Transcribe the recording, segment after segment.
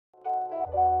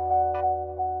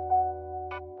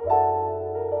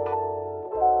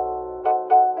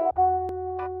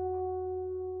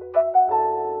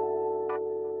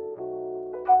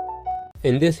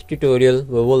In this tutorial,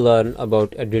 we will learn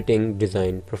about editing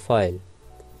design profile.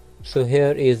 So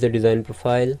here is the design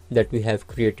profile that we have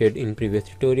created in previous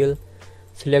tutorial.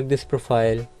 Select this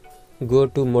profile, go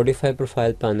to modify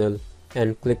profile panel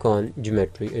and click on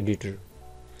geometry editor.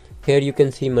 Here you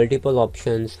can see multiple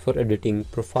options for editing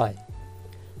profile.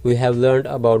 We have learned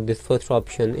about this first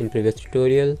option in previous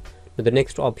tutorial. Now the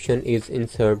next option is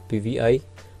insert PVI,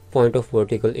 point of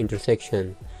vertical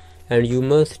intersection, and you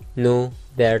must know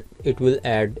that it will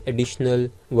add additional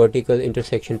vertical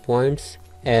intersection points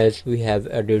as we have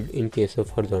added in case of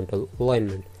horizontal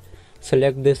alignment.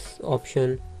 Select this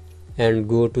option and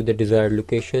go to the desired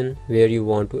location where you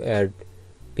want to add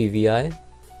PVI,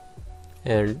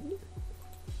 and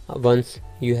once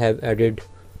you have added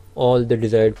all the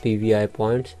desired PVI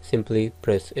points, simply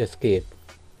press escape.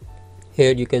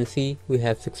 Here you can see we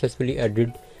have successfully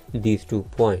added these 2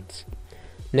 points.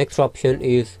 Next option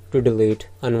is to delete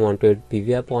unwanted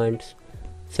PVI points.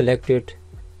 Select it,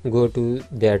 go to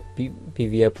that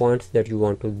PVI points that you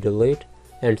want to delete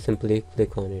and simply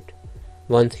click on it.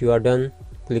 Once you are done,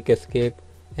 click escape,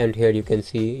 and here you can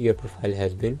see your profile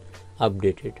has been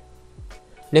updated.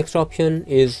 Next option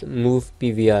is move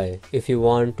PVI. If you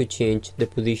want to change the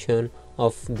position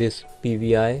of this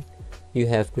PVI, you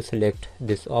have to select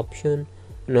this option.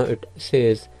 Now it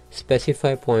says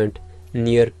specify point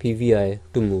near PVI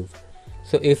to move.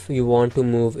 So if you want to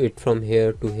move it from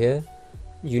here to here,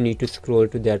 you need to scroll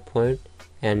to that point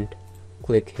and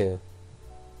click here.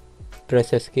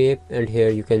 Press escape, and here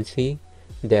you can see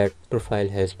that profile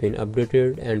has been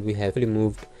updated and we have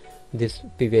moved this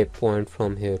PVI point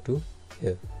from here to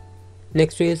here.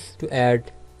 Next is to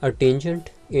add a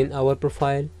tangent in our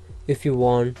profile. If you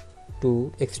want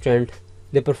to extend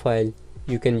the profile,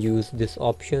 you can use this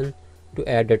option to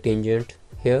add a tangent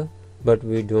here, but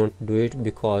we don't do it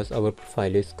because our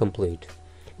profile is complete.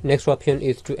 Next option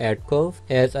is to add curve.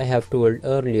 As I have told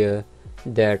earlier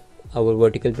that our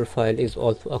vertical profile is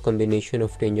also a combination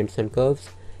of tangents and curves,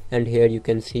 and here you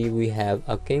can see we have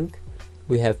a kink.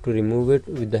 We have to remove it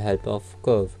with the help of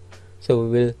curve. So we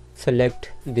will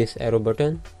select this arrow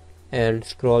button and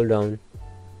scroll down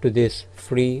to this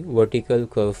free vertical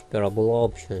curve parabola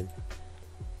option.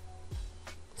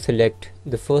 Select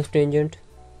the first tangent,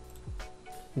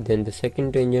 then the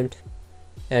second tangent,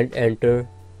 and enter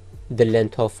the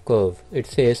length of curve. It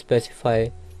says specify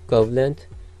curve length.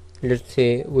 Let's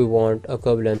say we want a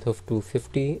curve length of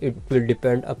 250. It will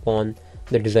depend upon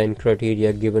the design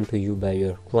criteria given to you by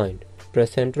your client.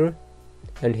 Press enter,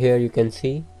 and here you can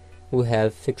see we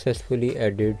have successfully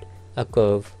added a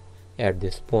curve at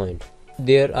this point.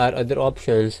 There are other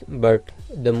options, but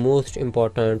the most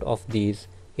important of these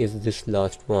is this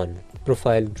last one,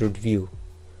 profile grid view.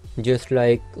 Just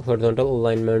like horizontal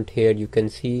alignment, here you can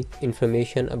see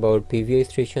information about PVI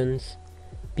stations,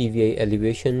 PVI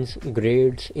elevations,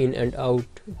 grades in and out,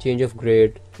 change of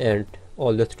grade, and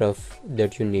all the stuff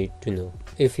that you need to know.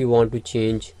 If you want to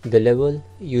change the level,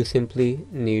 you simply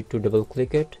need to double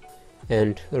click it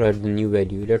and write the new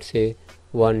value. Let's say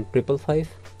 1,555,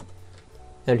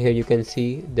 and here you can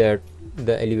see that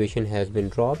the elevation has been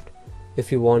dropped.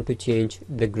 If you want to change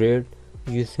the grade,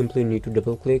 you simply need to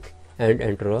double click and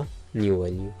enter a new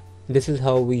value. This is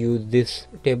how we use this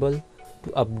table to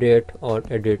update or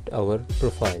edit our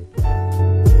profile.